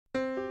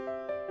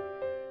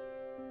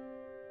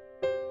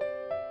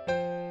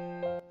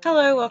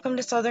Hello, welcome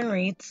to Southern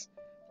Wreaths.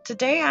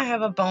 Today I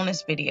have a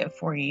bonus video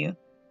for you.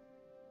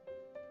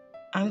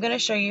 I'm going to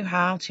show you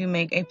how to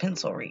make a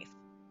pencil wreath.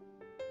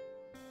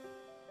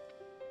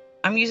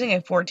 I'm using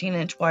a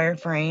 14-inch wire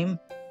frame.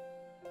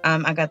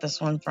 I got this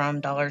one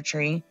from Dollar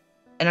Tree,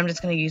 and I'm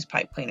just going to use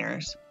pipe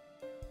cleaners.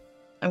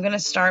 I'm going to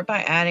start by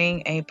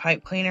adding a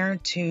pipe cleaner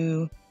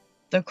to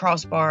the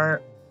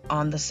crossbar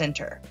on the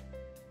center.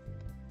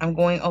 I'm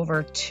going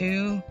over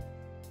 2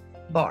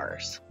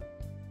 bars.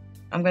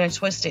 I'm going to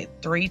twist it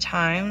 3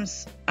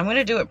 times. I'm going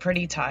to do it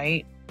pretty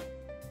tight.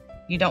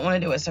 You don't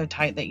want to do it so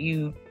tight that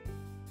you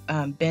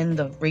bend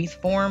the wreath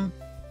form,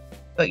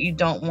 but you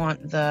don't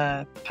want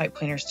the pipe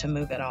cleaners to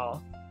move at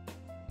all.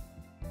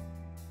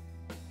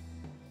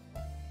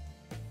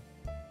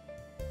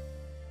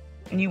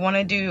 And you want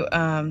to do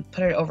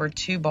put it over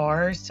 2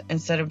 bars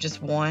instead of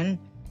just 1,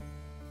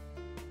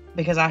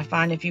 because I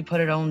find if you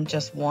put it on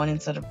just 1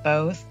 instead of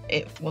both,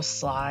 it will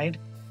slide.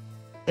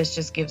 This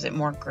just gives it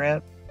more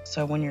grip,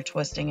 so when you're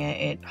twisting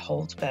it, it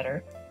holds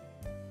better.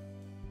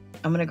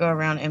 I'm going to go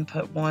around and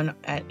put 1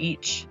 at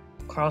each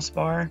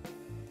crossbar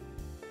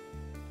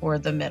or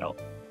the middle.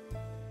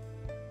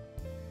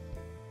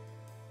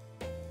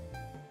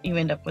 You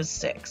end up with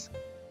 6.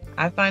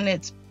 I find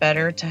it's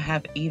better to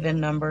have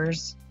even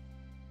numbers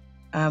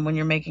when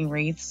you're making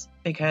wreaths,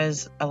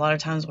 because a lot of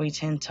times we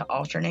tend to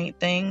alternate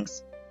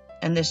things,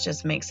 and this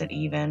just makes it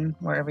even,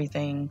 where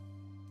everything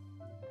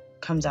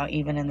comes out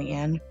even in the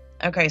end.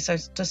 Okay, so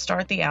to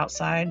start the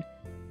outside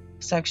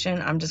section,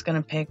 I'm just going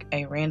to pick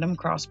a random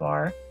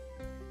crossbar.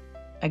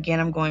 Again,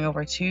 I'm going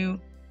over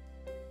 2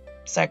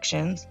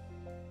 sections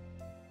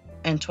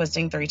and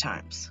twisting 3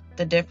 times.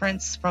 The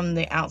difference from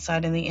the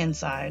outside and the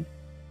inside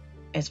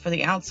is, for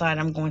the outside,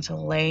 I'm going to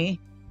lay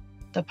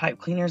the pipe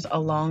cleaners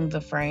along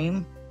the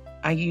frame.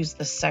 I use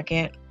the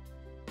second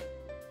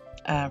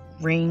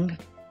ring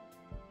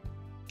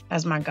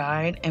as my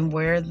guide, and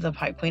where the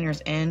pipe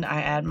cleaners end,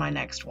 I add my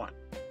next one.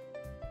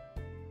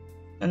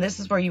 And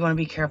this is where you want to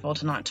be careful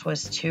to not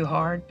twist too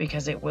hard,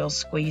 because it will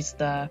squeeze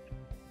the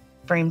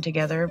frame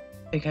together,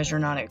 because you're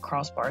not at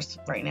crossbars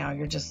right now,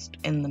 you're just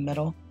in the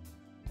middle.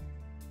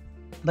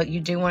 But you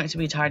do want it to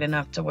be tight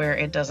enough to where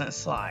it doesn't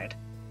slide.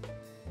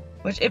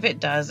 Which, if it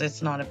does,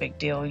 it's not a big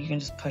deal. You can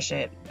just push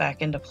it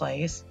back into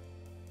place.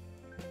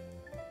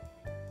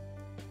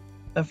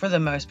 But for the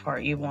most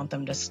part, you want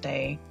them to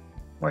stay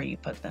where you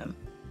put them.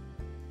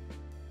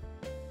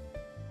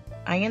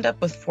 I end up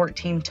with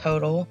 14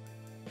 total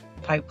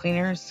pipe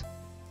cleaners.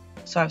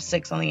 So I have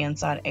 6 on the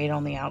inside, 8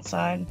 on the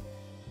outside.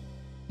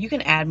 You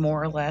can add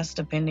more or less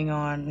depending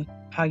on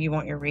how you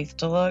want your wreath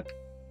to look.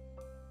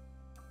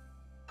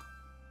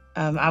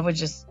 I would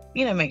just,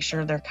 make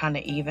sure they're kind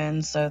of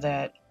even, so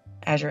that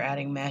as you're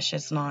adding mesh,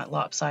 it's not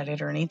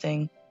lopsided or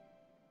anything.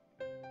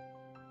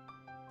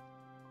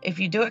 If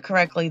you do it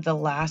correctly, the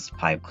last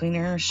pipe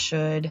cleaner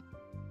should,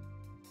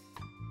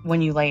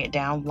 when you lay it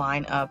down,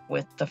 line up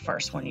with the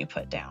first one you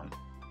put down.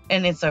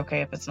 And it's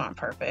okay if it's not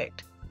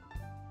perfect.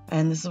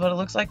 And this is what it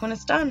looks like when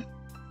it's done.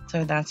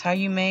 So that's how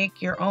you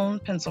make your own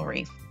pencil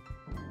wreath.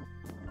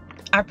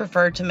 I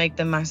prefer to make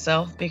them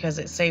myself because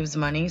it saves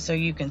money, so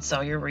you can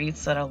sell your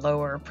wreaths at a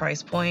lower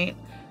price point.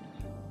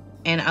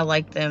 And I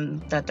like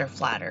them that they're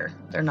flatter.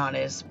 They're not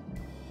as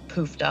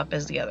poofed up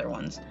as the other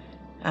ones.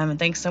 And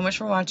thanks so much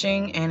for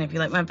watching. And if you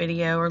like my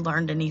video or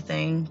learned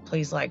anything,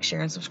 please like,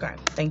 share, and subscribe.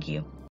 Thank you.